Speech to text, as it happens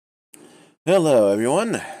Hello,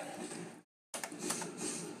 everyone.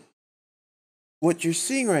 What you're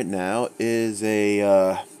seeing right now is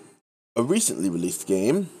a recently released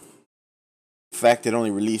game. In fact, it only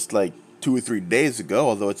released like 2 or 3 days ago,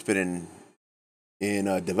 although it's been in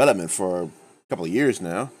development for a couple of years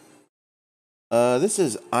now. This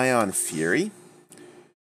is Ion Fury,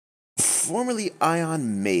 formerly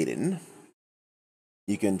Ion Maiden.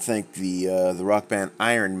 You can thank the rock band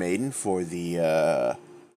Iron Maiden for the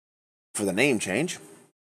name change.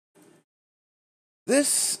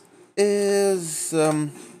 This is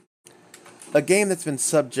a game that's been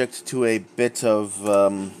subject to a bit of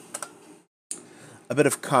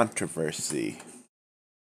controversy.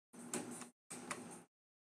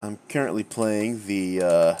 I'm currently playing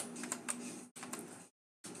the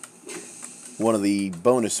one of the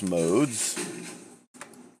bonus modes.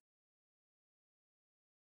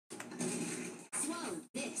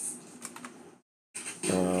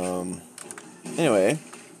 Anyway,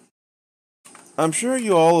 I'm sure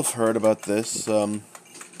you all have heard about this. God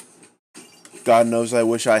knows I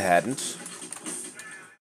wish I hadn't.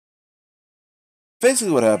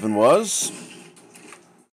 Basically, what happened was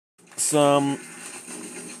some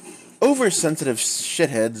oversensitive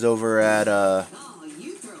shitheads over at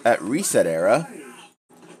Reset Era,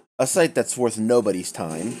 a site that's worth nobody's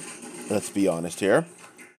time. Let's be honest here.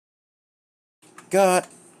 Got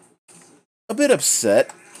a bit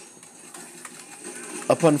upset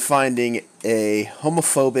upon finding a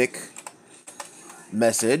homophobic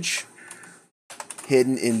message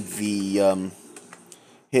hidden in the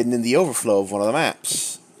overflow of one of the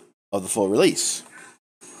maps of the full release.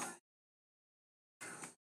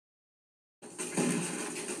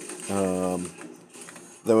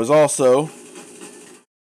 There was also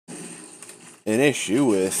an issue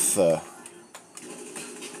with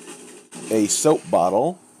a soap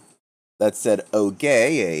bottle that said "Oh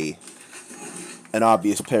gay," an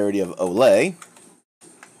obvious parody of Olay.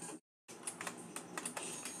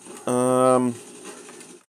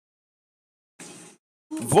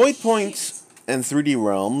 Void Points and 3D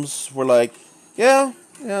Realms were like, yeah,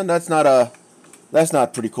 that's not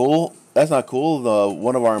pretty cool. That's not cool.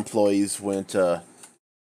 One of our employees wouldn't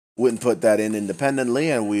put that in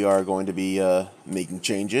independently, and we are going to be making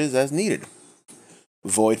changes as needed.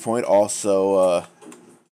 Void Point also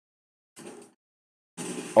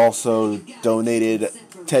donated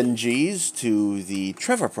 10 G's to the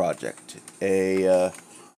Trevor Project, a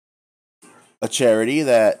charity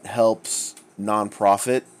that helps a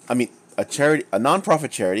nonprofit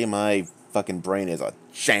charity. My fucking brain is a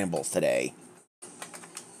shambles today.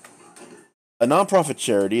 A nonprofit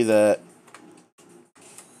charity that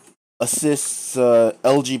assists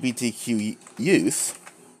LGBTQ youth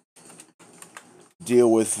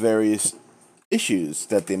deal with various issues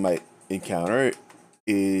that they might encounter.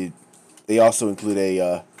 They also include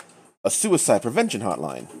a suicide prevention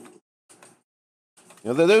hotline.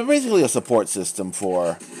 They're basically a support system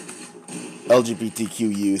for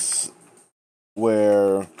LGBTQ youth,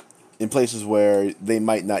 where in places where they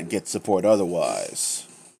might not get support otherwise.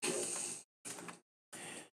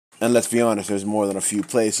 And let's be honest, there's more than a few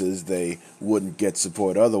places they wouldn't get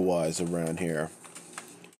support otherwise around here.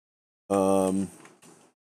 Now,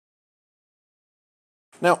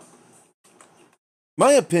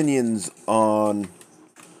 my opinions on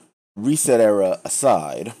Reset Era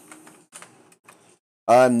aside,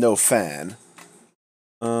 I'm no fan.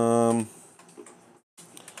 I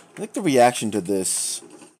think the reaction to this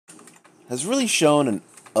has really shown an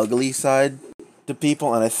ugly side to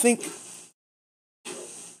people, and I think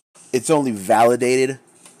it's only validated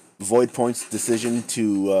Void Point's decision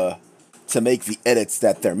to make the edits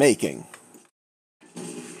that they're making.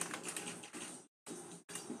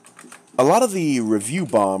 A lot of the review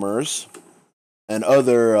bombers and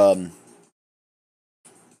other,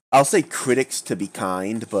 I'll say critics to be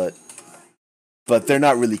kind, but they're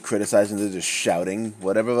not really criticizing, they're just shouting,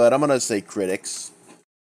 whatever, but I'm gonna say critics.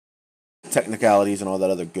 Technicalities and all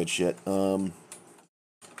that other good shit. A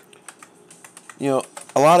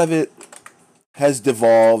lot of it has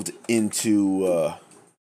devolved into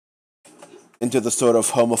the sort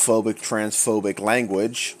of homophobic, transphobic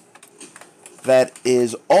language that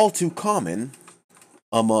is all too common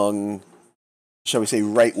among, shall we say,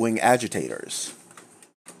 right-wing agitators.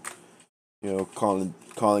 Calling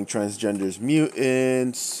transgenders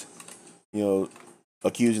mutants,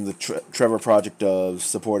 accusing the Trevor Project of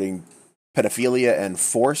supporting pedophilia and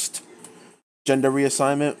forced gender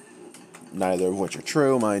reassignment, neither of which are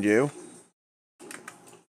true, mind you.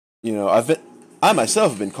 I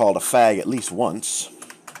myself have been called a fag at least once.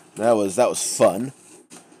 That was fun.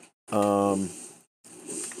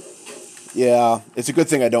 Yeah, it's a good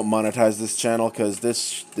thing I don't monetize this channel, because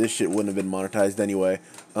this shit wouldn't have been monetized anyway.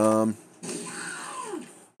 Well,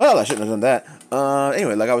 I shouldn't have done that.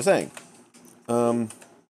 Anyway, like I was saying. That.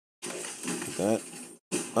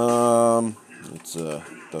 It's,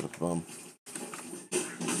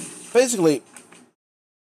 basically,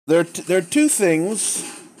 there are two things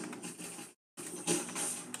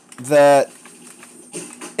that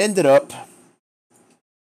ended up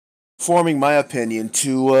forming my opinion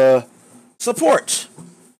to support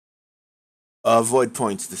Void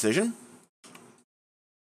Point's decision.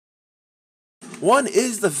 One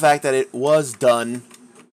is the fact that it was done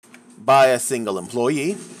by a single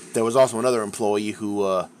employee. There was also another employee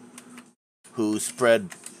who spread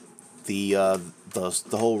the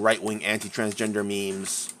whole right-wing anti-transgender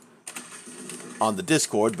memes on the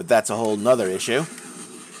Discord, but that's a whole nother issue.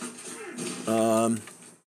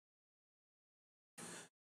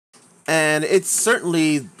 And it's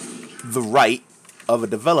certainly the right of a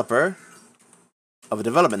developer, of a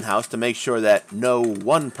development house, to make sure that no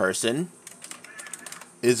one person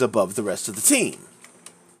is above the rest of the team.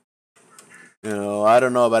 You know, I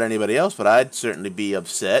don't know about anybody else, but I'd certainly be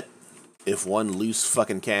upset if one loose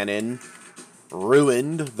fucking cannon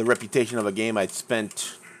ruined the reputation of a game I'd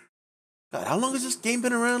spent... God, how long has this game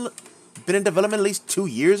been around? Been in development at least 2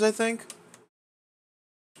 years, I think?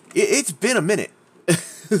 It's been a minute.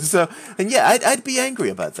 So, and yeah, I'd be angry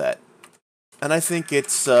about that. And I think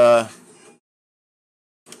it's, that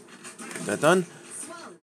done?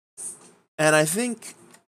 And I think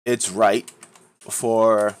it's right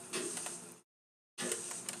for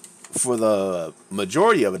the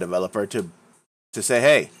majority of a developer to say,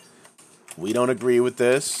 hey, we don't agree with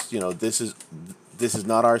this. You know, this is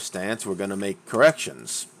not our stance. We're going to make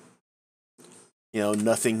corrections. You know,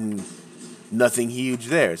 nothing huge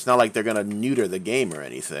there. It's not like they're going to neuter the game or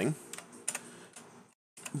anything.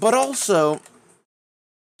 But also,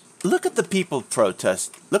 look at the people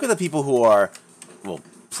protest. Look at the people who are, well,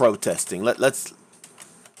 protesting. Let's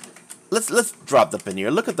drop the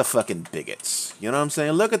veneer. Look at the fucking bigots. You know what I'm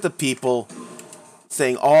saying? Look at the people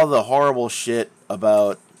saying all the horrible shit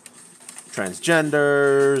about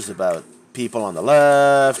transgenders, about people on the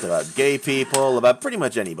left, about gay people, about pretty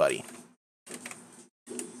much anybody.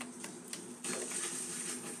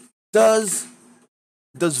 Does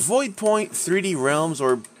Void Point, 3D Realms,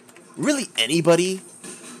 or really anybody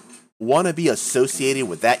want to be associated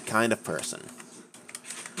with that kind of person?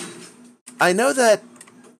 I know that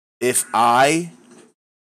if I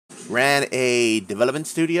ran a development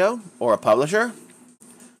studio or a publisher,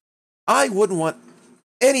 I wouldn't want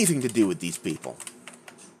anything to do with these people.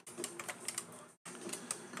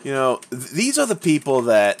 You know, these are the people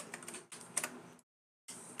that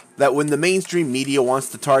when the mainstream media wants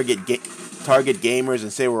to target gamers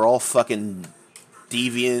and say we're all fucking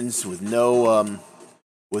deviants with no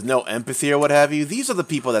empathy or what have you, these are the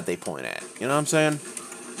people that they point at. You know what I'm saying?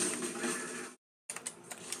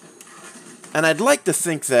 And I'd like to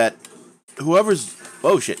think that whoever's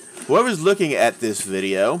looking at this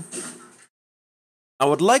video, I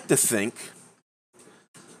would like to think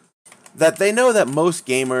that they know that most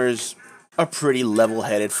gamers are pretty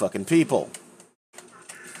level-headed fucking people.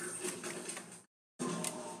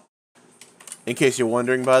 In case you're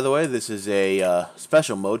wondering, by the way, this is a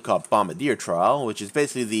special mode called Bombardier Trial, which is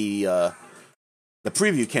basically the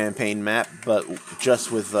preview campaign map, but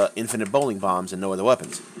just with infinite bowling bombs and no other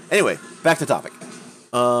weapons. Anyway, back to topic.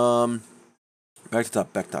 Back to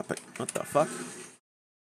topic. What the fuck?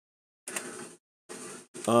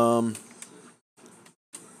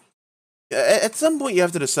 At some point you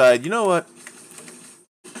have to decide, you know what?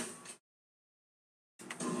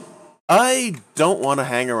 I don't want to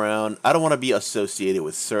hang around. I don't want to be associated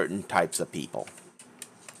with certain types of people.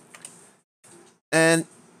 And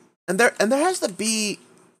there has to be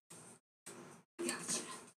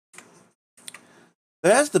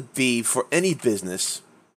for any business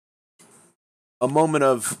a moment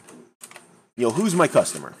of, you know, who's my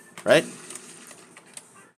customer, right?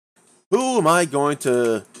 Who am I going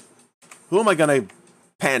to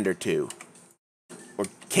pander to or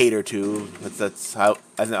cater to? That's how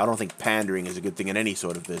I don't think pandering is a good thing in any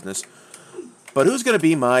sort of business. But who's going to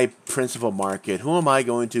be my principal market? Who am I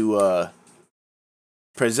going to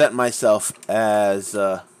present myself as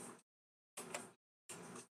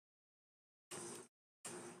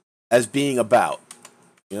being about?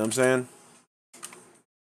 You know what I'm saying?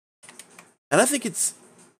 And I think it's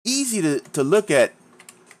easy to look at,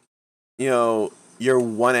 you know, your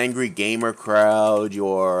one angry gamer crowd,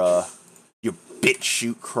 your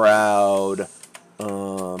BitChute crowd,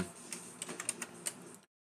 you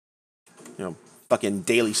know, fucking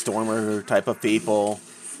Daily Stormer type of people,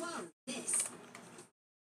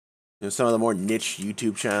 You know, some of the more niche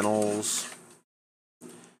YouTube channels.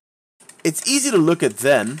 It's easy to look at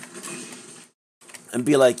them and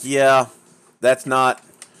be like, yeah, that's not...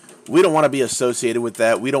 We don't want to be associated with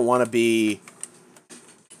that. We don't want to be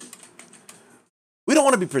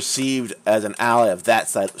perceived as an ally of that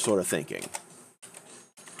sort of thinking.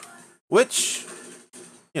 Which,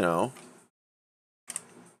 you know,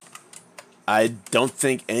 I don't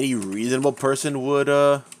think any reasonable person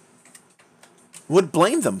would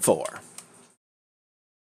blame them for.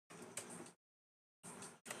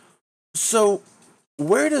 So,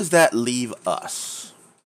 where does that leave us?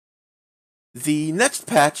 The next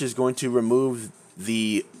patch is going to remove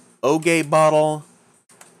the Oge bottle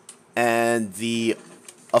and the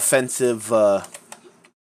offensive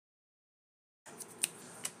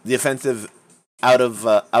out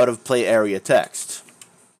of play area text.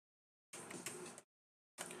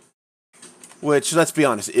 Which, let's be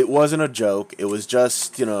honest, it wasn't a joke. It was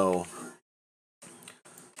just, you know,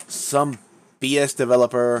 some BS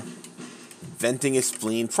developer venting his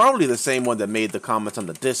spleen. Probably the same one that made the comments on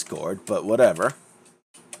the Discord, but whatever.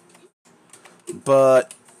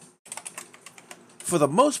 But for the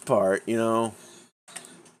most part, you know,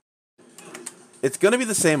 it's gonna be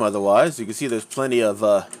the same otherwise. You can see there's plenty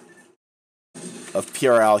of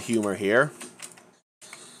puerile humor here.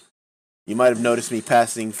 You might have noticed me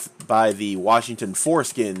passing by the Washington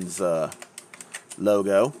Foreskins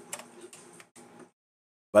logo.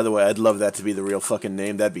 By the way, I'd love that to be the real fucking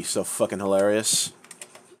name. That'd be so fucking hilarious.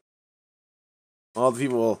 All the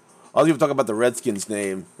people talk about the Redskins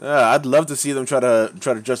name. I'd love to see them try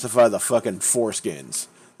to justify the fucking Foreskins.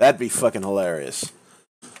 That'd be fucking hilarious.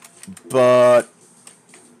 But,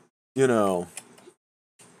 you know.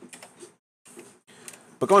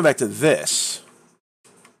 But going back to this,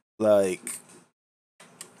 like,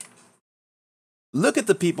 look at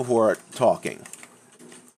the people who are talking.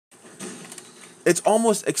 It's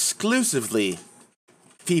almost exclusively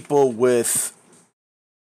people with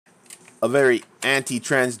a very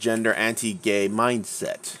anti-transgender, anti-gay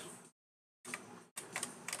mindset.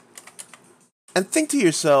 And think to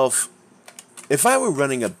yourself, if I were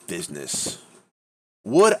running a business,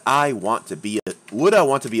 would I want to be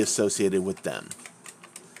associated with them?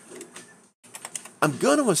 I'm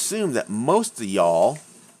going to assume that most of y'all,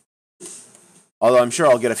 although I'm sure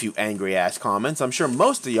I'll get a few angry ass comments, I'm sure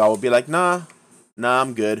most of y'all will be like, nah,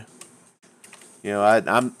 I'm good. You know,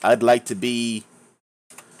 I'd like to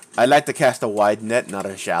cast a wide net, not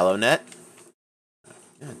a shallow net.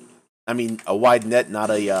 I mean, a wide net,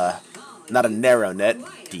 not a narrow net.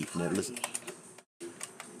 Deep net. Listen,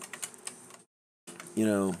 you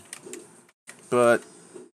know, but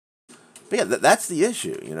yeah, that's the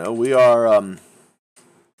issue. You know, we are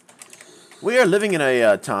living in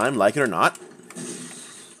a time, like it or not,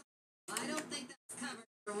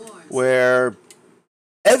 where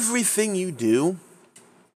everything you do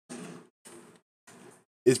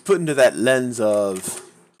is put into that lens of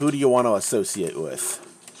who do you want to associate with.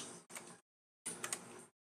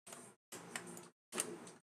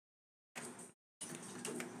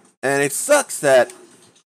 And it sucks that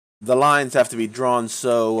the lines have to be drawn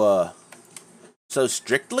so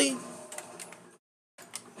strictly.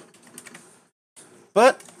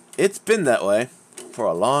 But it's been that way for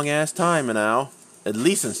a long ass time now, at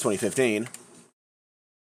least since 2015.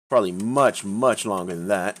 Probably much, much longer than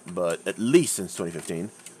that, but at least since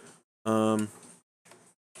 2015.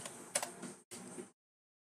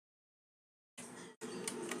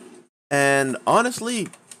 And honestly,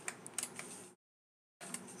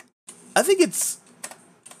 I think it's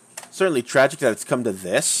certainly tragic that it's come to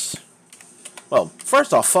this. Well,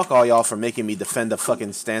 first off, fuck all y'all for making me defend the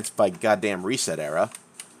fucking stance by goddamn Reset Era.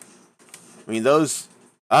 I mean,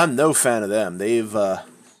 I'm no fan of them. They've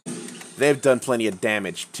done plenty of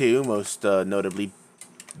damage too, most notably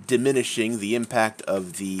diminishing the impact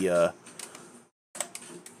of the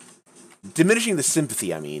diminishing the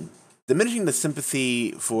sympathy. Diminishing the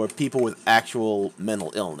sympathy for people with actual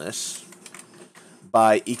mental illness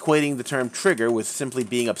by equating the term trigger with simply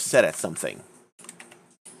being upset at something.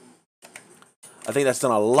 I think that's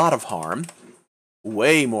done a lot of harm,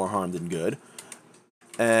 way more harm than good,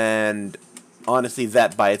 and honestly,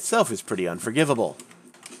 that by itself is pretty unforgivable.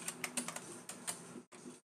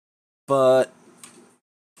 But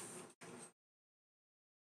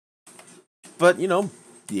you know,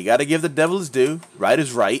 you gotta give the devil his due. Right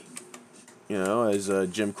is right. You know, as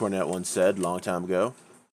Jim Cornette once said a long time ago.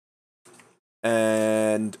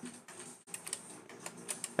 And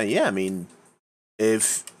yeah, I mean,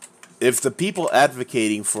 if the people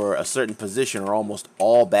advocating for a certain position are almost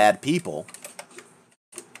all bad people,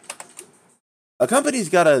 a company's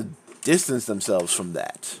gotta distance themselves from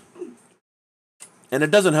that. And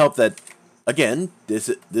it doesn't help that, again,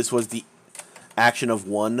 this was the action of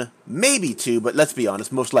one, maybe two, but let's be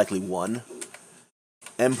honest, most likely one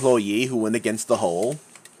employee who went against the whole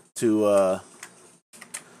to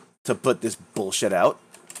put this bullshit out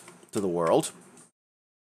to the world.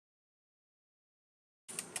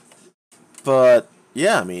 But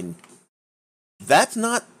yeah, I mean, that's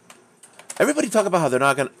not. Everybody talk about how they're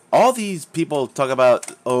not gonna. All these people talk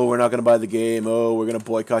about, oh, we're not gonna buy the game. Oh, we're gonna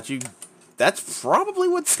boycott you. That's probably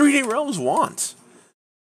what 3D Realms wants.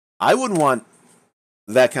 I wouldn't want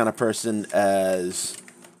that kind of person as,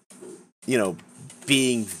 you know,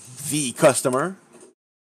 being the customer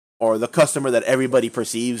or the customer that everybody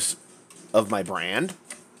perceives of my brand.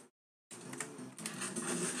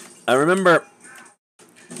 I remember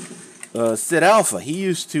Sid Alpha. He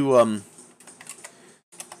used to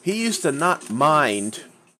not mind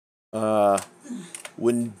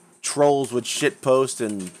when trolls would shitpost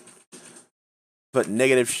and put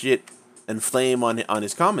negative shit and flame on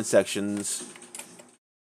his comment sections.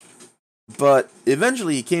 But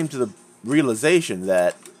eventually he came to the realization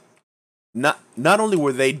that not only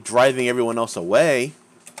were they driving everyone else away,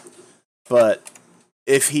 but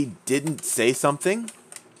if he didn't say something,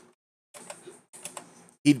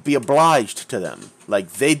 he'd be obliged to them.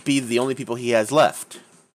 Like, they'd be the only people he has left.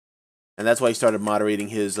 And that's why he started moderating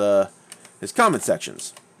his comment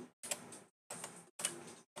sections.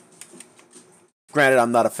 Granted,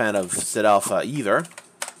 I'm not a fan of Sid Alpha either.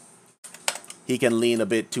 He can lean a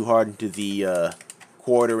bit too hard into the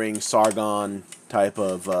quartering Sargon type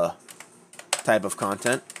of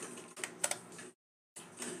content.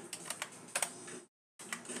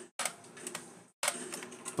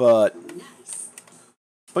 But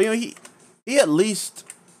you know, he at least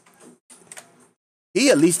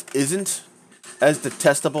isn't as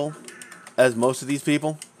detestable as most of these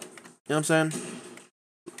people. You know what I'm saying?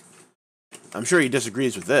 I'm sure he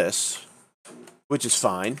disagrees with this, which is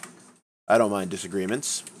fine. I don't mind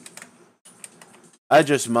disagreements. I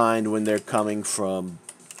just mind when they're coming from,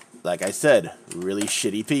 like I said, really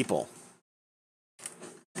shitty people.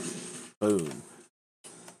 Boom.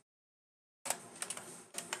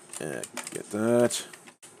 Yeah, get that.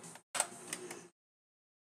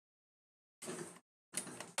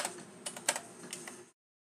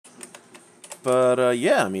 But,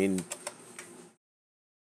 yeah, I mean,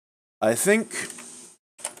 I think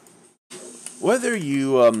whether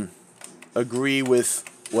you agree with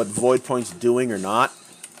what Voidpoint's doing or not,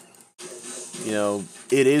 you know,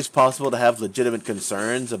 it is possible to have legitimate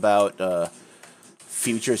concerns about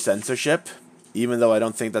future censorship, even though I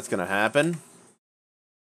don't think that's going to happen.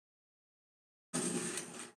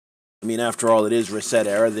 I mean, after all, it is Reset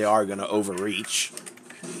Era. They are going to overreach.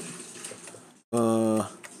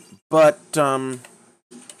 But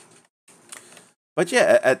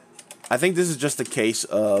yeah, I think this is just a case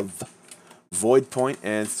of Voidpoint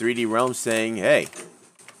and 3D Realms saying, hey,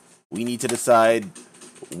 we need to decide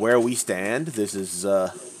where we stand. This is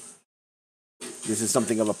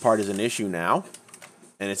something of a partisan issue now,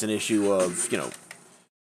 and it's an issue of, you know,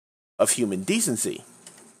 of human decency.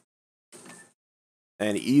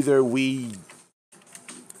 And either we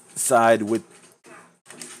side with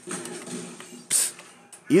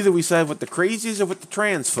the crazies or with the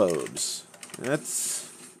transphobes. That's,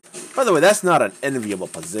 by the way, that's not an enviable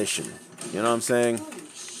position. You know what I'm saying?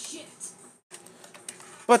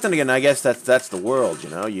 But then again, I guess that's the world, you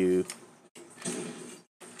know.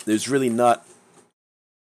 There's really not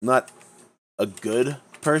a good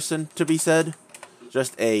person to be said,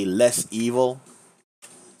 just a less evil,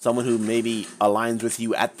 someone who maybe aligns with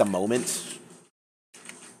you at the moment.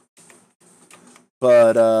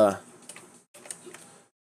 But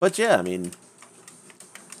yeah, I mean,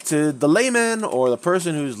 to the layman or the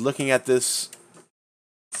person who's looking at this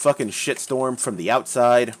fucking shitstorm from the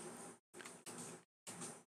outside,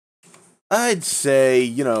 I'd say,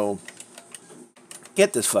 you know,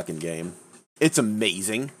 get this fucking game. It's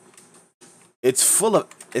amazing. It's not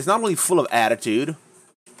only full of attitude,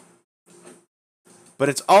 but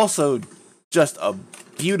it's also just a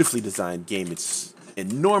beautifully designed game. It's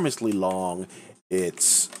enormously long.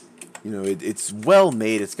 It's, you know, it's well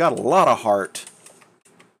made. It's got a lot of heart.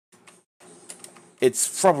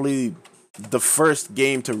 It's probably the first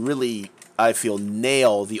game to really, I feel,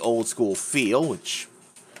 nail the old school feel, which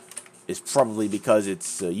is probably because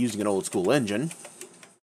it's using an old school engine.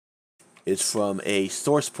 It's from a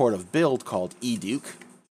source port of build called Eduke.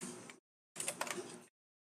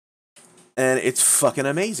 And it's fucking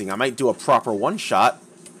amazing. I might do a proper one-shot,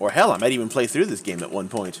 or hell, I might even play through this game at one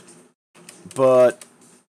point. But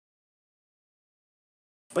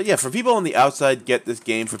yeah, for people on the outside, get this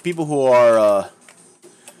game. For people who are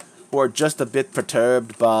who are just a bit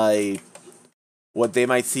perturbed by what they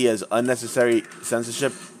might see as unnecessary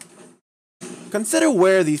censorship, consider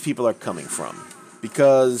where these people are coming from.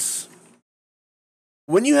 Because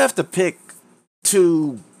when you have to pick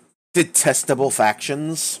two detestable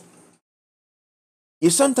factions, you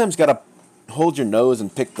sometimes gotta hold your nose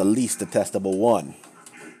and pick the least detestable one.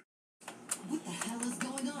 What the hell is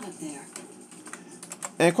going on up there?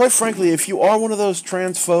 And quite frankly, if you are one of those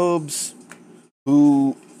transphobes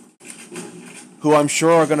who I'm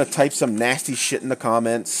sure are gonna type some nasty shit in the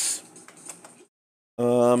comments,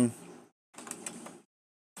 do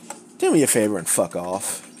me a favor and fuck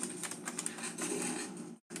off.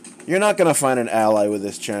 You're not gonna find an ally with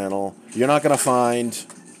this channel. You're not gonna find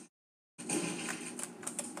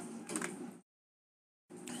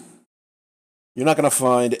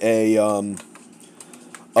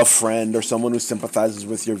a friend or someone who sympathizes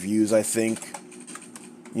with your views. I think,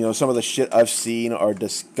 you know, some of the shit I've seen are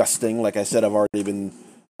disgusting. Like I said, I've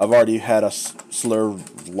already had a slur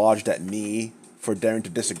lodged at me for daring to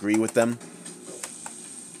disagree with them.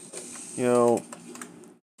 You know,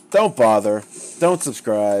 don't bother. Don't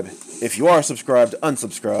subscribe. If you are subscribed,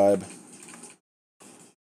 unsubscribe.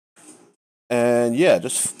 And yeah,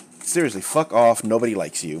 just seriously, fuck off. Nobody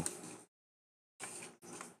likes you.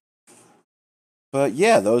 But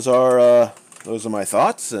yeah, those are my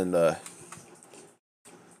thoughts, and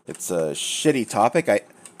it's a shitty topic.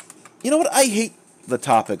 You know what? I hate the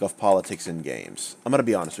topic of politics in games. I'm gonna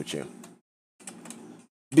be honest with you,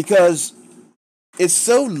 because it's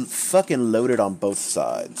so fucking loaded on both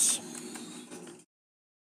sides.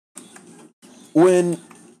 When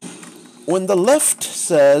the left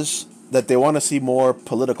says that they want to see more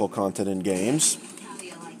political content in games, How do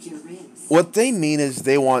you like your ribs? what they mean is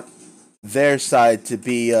they want their side to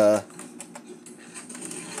be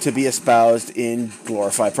espoused in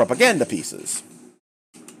glorified propaganda pieces.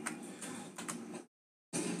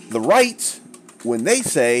 The right, when they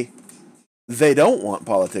say they don't want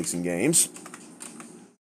politics in games,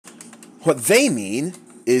 what they mean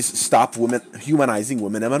is stop humanizing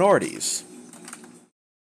women and minorities.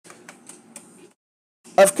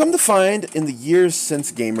 I've come to find in the years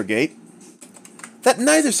since Gamergate that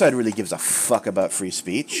neither side really gives a fuck about free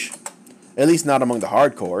speech. At least not among the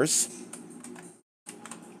hardcores.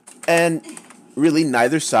 And really,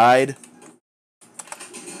 neither side,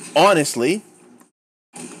 honestly,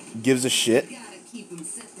 gives a shit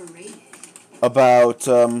about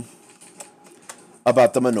the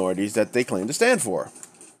minorities that they claim to stand for.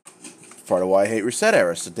 Part of why I hate Reset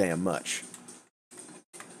Era so damn much.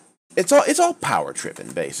 It's all power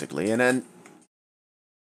tripping, basically, and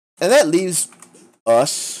that leaves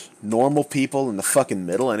us normal people in the fucking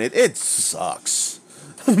middle, and it sucks.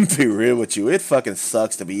 I'm gonna be real with you. It fucking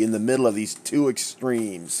sucks to be in the middle of these two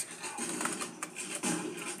extremes.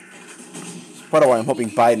 Part of why I'm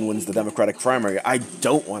hoping Biden wins the Democratic primary. I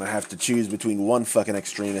don't want to have to choose between one fucking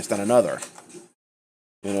extremist and another.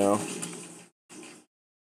 You know?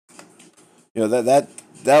 You know, that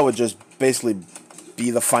would just basically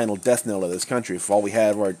be the final death knell of this country if all we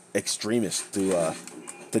had were extremists to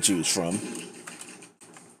choose from.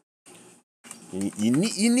 You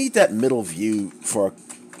need that middle view for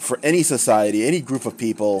any society, any group of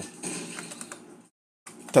people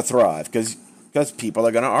to thrive, because people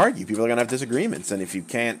are going to argue, people are going to have disagreements, and if you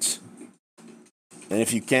can't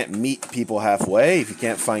meet people halfway, if you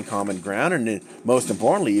can't find common ground, and most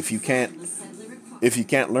importantly, if you can't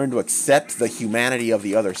learn to accept the humanity of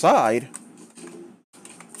the other side,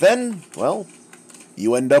 then, well,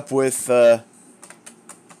 you end up with a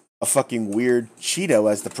fucking weird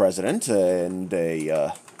Cheeto as the president, and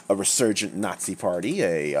a resurgent Nazi party,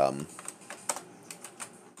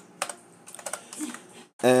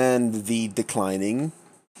 and the declining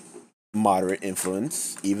moderate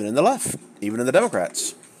influence even in the left, even in the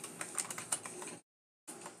Democrats.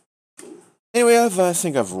 Anyway, I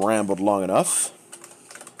think I've rambled long enough.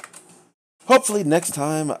 Hopefully next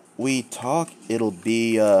time we talk, it'll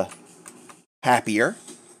be happier.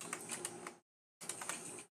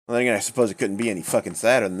 Well, then again, I suppose it couldn't be any fucking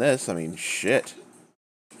sadder than this. I mean, shit.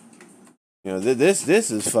 You know, this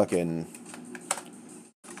is fucking...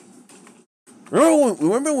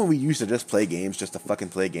 Remember when we used to just play games, just to fucking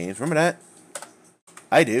play games? Remember that?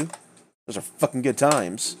 I do. Those are fucking good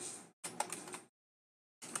times.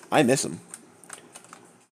 I miss them.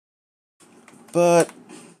 But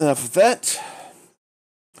enough of that.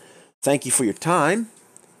 Thank you for your time.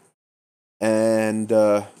 And,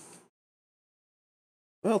 well,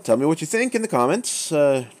 tell me what you think in the comments.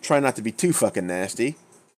 Try not to be too fucking nasty.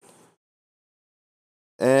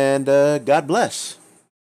 And, God bless.